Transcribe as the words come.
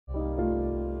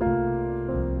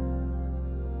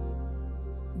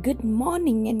Good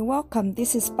morning and welcome.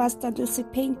 This is Pastor Lucy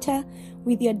Painter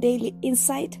with your daily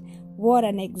insight. What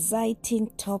an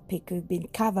exciting topic we've been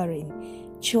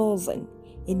covering. Chosen.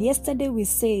 And yesterday we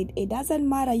said it doesn't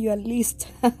matter your list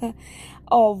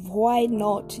of why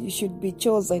not you should be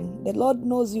chosen. The Lord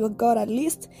knows you got a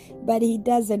list, but He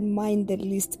doesn't mind the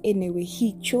list anyway.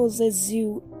 He chooses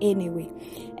you anyway.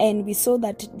 And we saw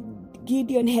that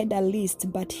Gideon had a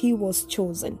list, but he was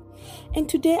chosen. And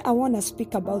today I want to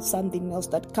speak about something else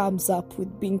that comes up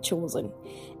with being chosen,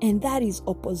 and that is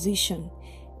opposition.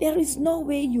 There is no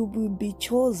way you will be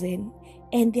chosen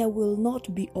and there will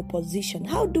not be opposition.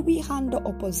 How do we handle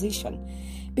opposition?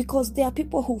 Because there are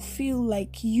people who feel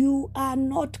like you are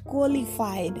not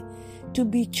qualified to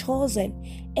be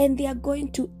chosen, and they are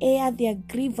going to air their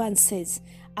grievances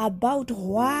about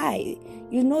why.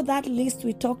 You know that list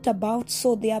we talked about?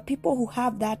 So there are people who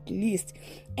have that list,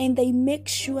 and they make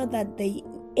sure that they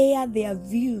air their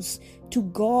views to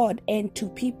God and to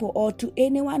people or to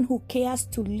anyone who cares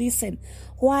to listen,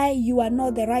 why you are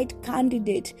not the right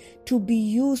candidate to be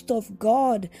used of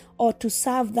God or to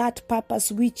serve that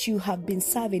purpose which you have been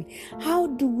serving. How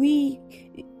do we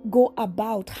go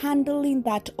about handling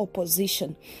that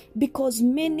opposition? Because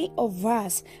many of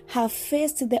us have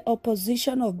faced the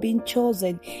opposition of being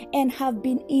chosen and have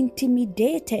been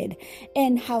intimidated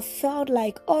and have felt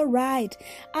like, all right,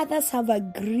 others have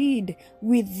agreed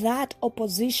with that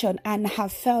opposition and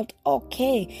have felt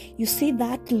okay. You see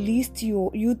that list,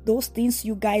 you those things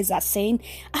you guys are saying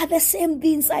are the same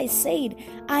things I said.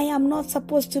 I am not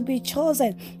supposed to be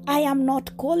chosen. I am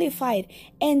not qualified.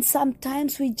 And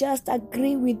sometimes we just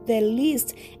agree with the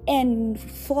list and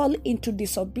fall into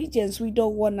disobedience. We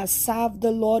don't want to serve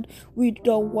the Lord. We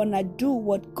don't want to do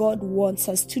what God wants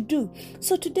us to do.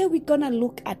 So today we're going to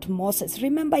look at Moses.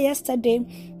 Remember yesterday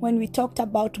when we talked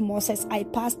about Moses, I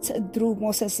passed through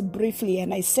Moses briefly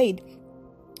and I said,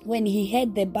 when he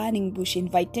had the burning bush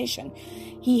invitation,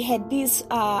 he had this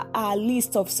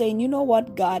list of saying, you know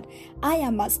what, God, I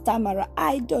am a stammerer.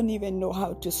 I don't even know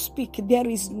how to speak. There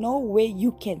is no way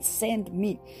you can send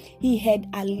me. He had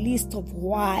a list of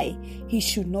why he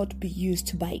should not be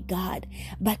used by God.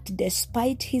 But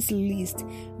despite his list,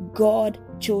 God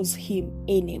chose him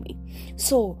anyway.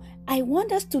 So I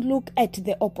want us to look at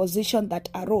the opposition that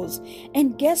arose.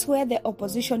 And guess where the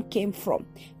opposition came from?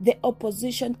 The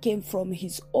opposition came from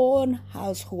his own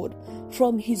household,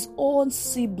 from his own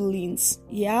siblings.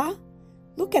 Yeah?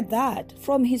 Look at that.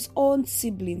 From his own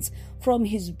siblings, from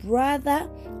his brother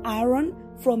Aaron,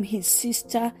 from his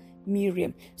sister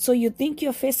Miriam. So you think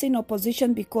you're facing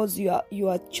opposition because you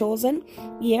are chosen?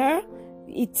 Yeah?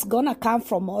 It's gonna come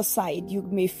from all sides. You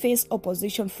may face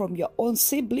opposition from your own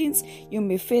siblings. You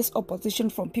may face opposition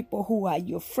from people who are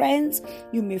your friends.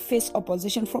 You may face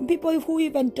opposition from people who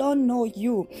even don't know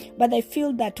you. But they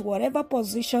feel that whatever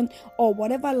position or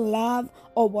whatever love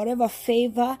or whatever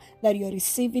favor that you're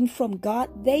receiving from God,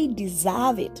 they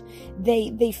deserve it.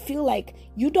 They feel like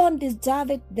you don't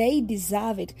deserve it, they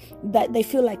deserve it. That they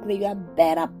feel like they are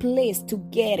better placed to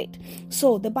get it.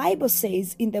 So the Bible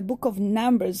says in the book of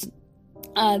Numbers,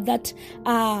 that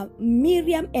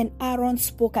Miriam and Aaron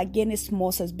spoke against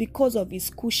Moses because of his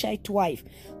Cushite wife,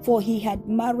 for he had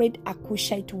married a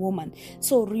Cushite woman.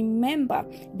 So remember,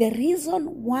 the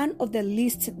reason one of the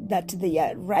lists that they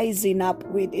are rising up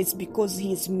with is because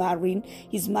he's married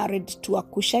to a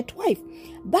Cushite wife.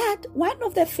 But one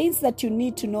of the things that you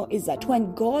need to know is that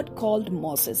when God called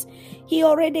Moses, he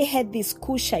already had this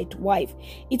Cushite wife.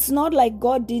 It's not like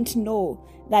God didn't know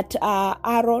that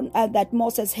that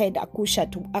Moses had a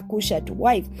Cushite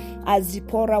wife, as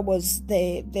Zipporah was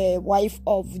the wife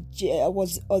of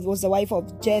was the wife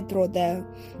of Jethro,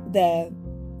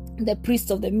 the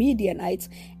priest of the Midianites.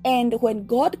 And when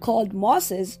God called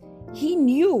Moses, he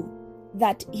knew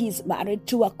that he's married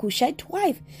to a Cushite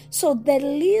wife. So the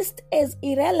list is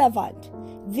irrelevant.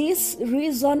 This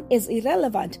reason is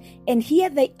irrelevant. And here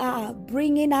they are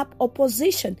bringing up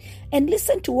opposition. And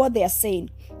listen to what they are saying.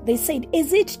 They said,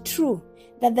 is it true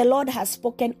that the Lord has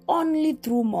spoken only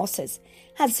through Moses?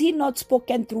 Has he not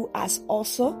spoken through us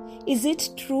also? Is it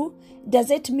true?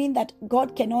 Does it mean that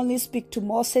God can only speak to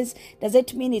Moses? Does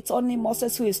it mean it's only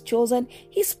Moses who is chosen?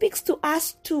 He speaks to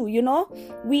us too, you know.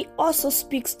 We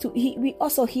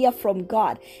also hear from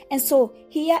God. And so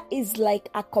here is like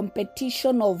a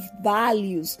competition of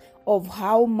values, of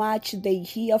how much they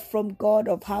hear from God,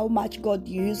 of how much God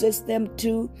uses them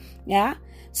to. Yeah.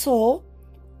 So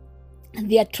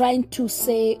they are trying to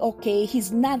say, okay,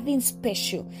 he's nothing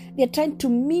special. They're trying to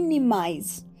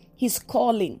minimize his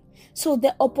calling. So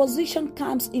the opposition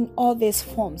comes in all these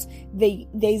forms. There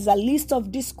is a list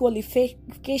of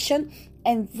disqualification,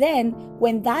 and then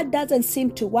when that doesn't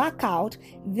seem to work out,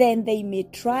 then they may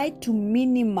try to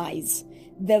minimize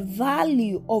the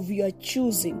value of your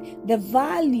choosing, the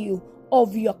value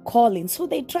of your calling. So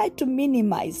they try to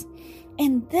minimize.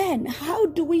 And then how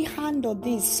do we handle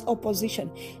this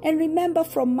opposition? And remember,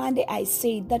 from Monday I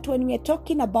said that when we are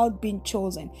talking about being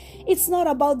chosen, it's not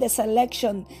about the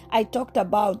selection I talked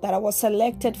about, that I was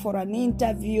selected for an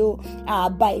interview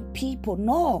by people.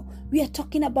 No, we are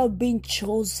talking about being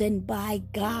chosen by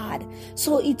God.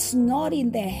 So it's not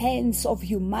in the hands of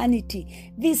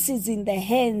humanity. This is in the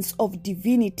hands of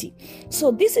divinity. So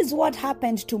this is what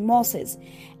happened to Moses.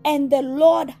 And the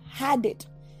Lord had it.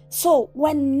 So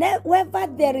whenever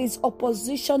there is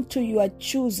opposition to your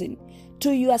choosing,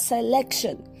 to your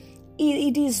selection,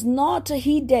 it is not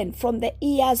hidden from the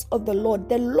ears of the Lord.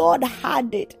 The Lord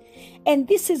had it. And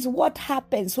this is what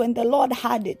happens when the Lord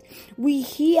had it. We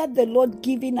hear the Lord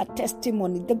giving a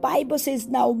testimony. The Bible says,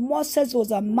 now Moses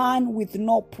was a man with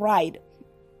no pride,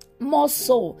 more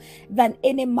so than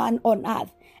any man on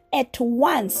earth. At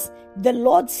once, the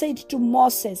Lord said to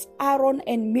Moses, Aaron,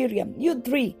 and Miriam, you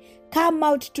three, come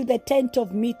out to the tent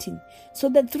of meeting. So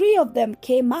the three of them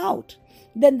came out.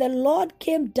 Then the Lord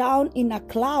came down in a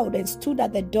cloud and stood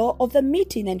at the door of the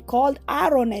meeting and called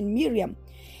Aaron and Miriam.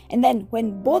 And then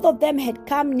when both of them had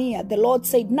come near, the Lord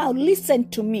said, now listen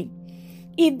to me.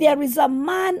 If there is a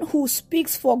man who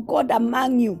speaks for God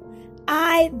among you,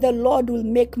 I, the Lord, will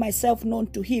make myself known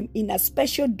to him in a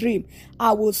special dream.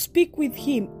 I will speak with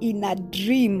him in a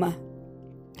dream.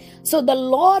 So the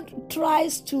Lord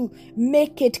tries to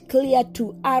make it clear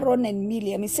to Aaron and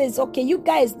Miriam. He says, okay, you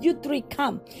guys, you three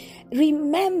come.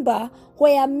 Remember,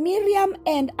 where Miriam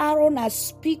and Aaron are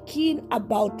speaking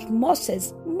about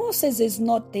Moses, Moses is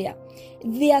not there.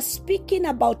 They are speaking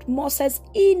about Moses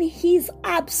in his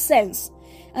absence.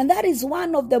 And that is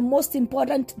one of the most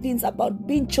important things about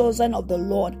being chosen of the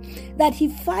Lord, that he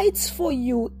fights for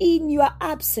you in your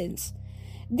absence.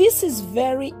 This is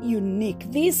very unique.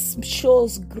 This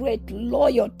shows great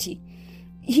loyalty.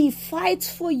 He fights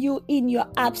for you in your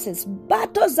absence.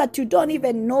 Battles that you don't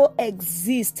even know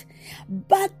exist.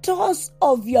 Battles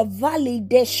of your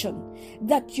validation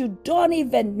that you don't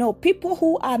even know. People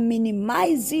who are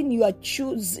minimizing your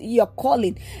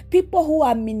calling. People who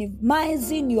are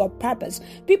minimizing your purpose.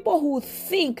 People who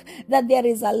think that there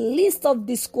is a list of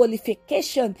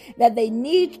disqualification that they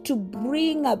need to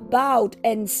bring about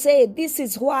and say, this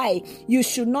is why you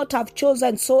should not have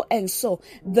chosen so and so.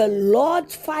 The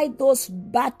Lord fight those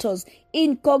battles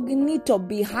incognito,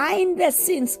 behind the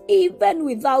scenes, even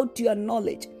without your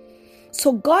knowledge.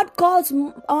 So God calls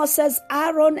Moses,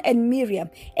 Aaron, and Miriam,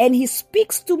 and he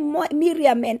speaks to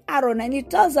Miriam and Aaron, and he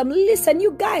tells them, listen,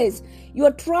 you guys,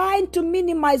 you're trying to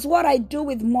minimize what I do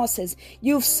with Moses.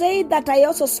 You've said that I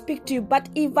also speak to you, but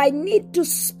if I need to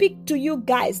speak to you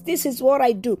guys, this is what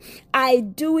I do. I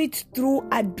do it through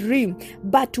a dream.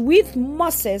 But with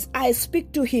Moses, I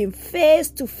speak to him face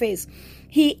to face.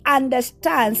 He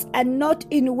understands, and not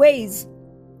in ways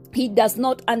he does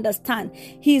not understand.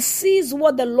 He sees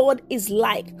what the Lord is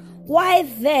like. Why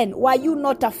then were you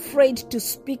not afraid to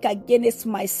speak against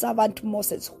my servant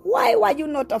Moses? Why were you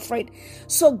not afraid?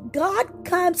 So God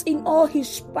comes in all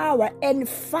his power and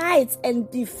fights and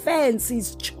defends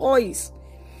his choice.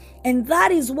 And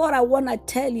that is what I want to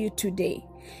tell you today.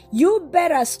 You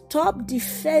better stop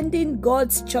defending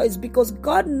God's choice, because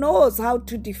God knows how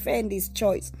to defend his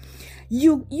choice.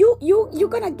 You're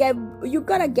gonna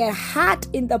get hurt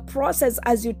in the process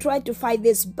as you try to fight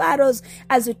these battles,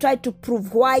 as you try to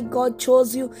prove why God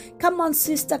chose you. Come on,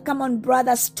 sister, come on,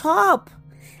 brother, stop.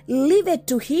 Leave it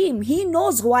to him. He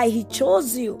knows why he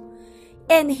chose you.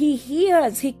 And he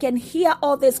can hear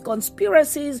all these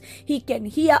conspiracies. He can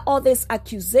hear all these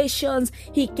accusations.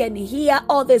 He can hear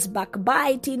all this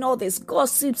backbiting, all these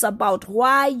gossips about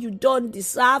why you don't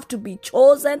deserve to be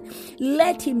chosen.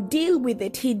 Let him deal with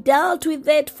it. He dealt with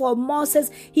it for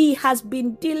Moses. He has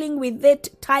been dealing with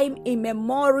it time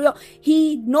immemorial.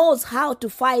 He knows how to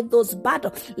fight those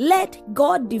battles. Let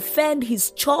God defend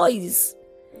his choice.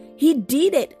 He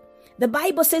did it. The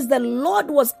Bible says the Lord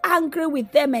was angry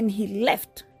with them and he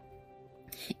left.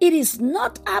 It is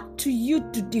not up to you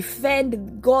to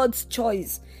defend God's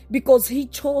choice, because he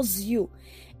chose you.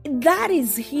 That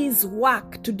is his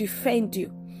work, to defend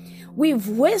you. We've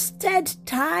wasted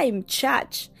time,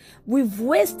 church. We've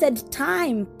wasted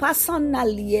time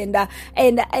personally and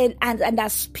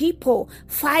as people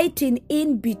fighting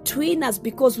in between us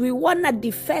because we want to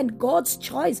defend God's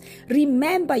choice.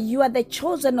 Remember, you are the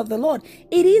chosen of the Lord.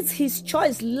 It is his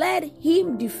choice. Let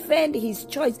him defend his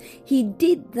choice. He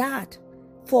did that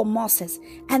for Moses.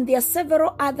 And there are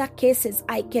several other cases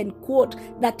I can quote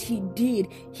that he did.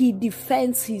 He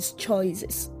defends his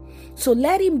choices. So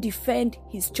let him defend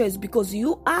his choice because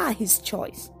you are his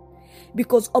choice.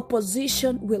 Because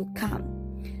opposition will come.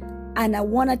 And I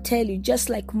want to tell you, just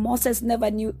like Moses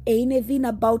never knew anything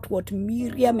about what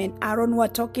Miriam and Aaron were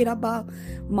talking about,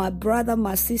 my brother,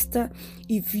 my sister,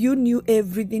 if you knew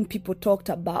everything people talked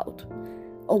about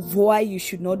of why you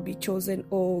should not be chosen,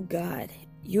 oh God,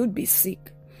 you'd be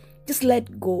sick. Just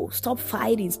let go. Stop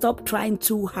fighting. Stop trying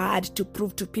too hard to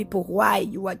prove to people why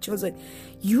you are chosen.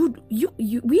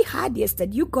 We heard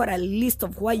yesterday, you got a list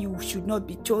of why you should not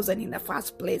be chosen in the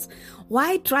first place.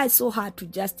 Why try so hard to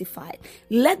justify it?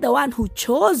 Let the one who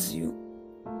chose you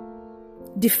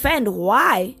defend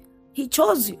why he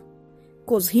chose you.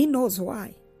 Because he knows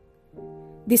why.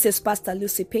 This is Pastor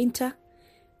Lucy Painter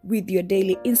with your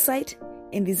daily insight.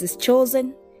 And this is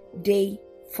Chosen Day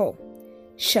 4.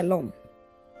 Shalom.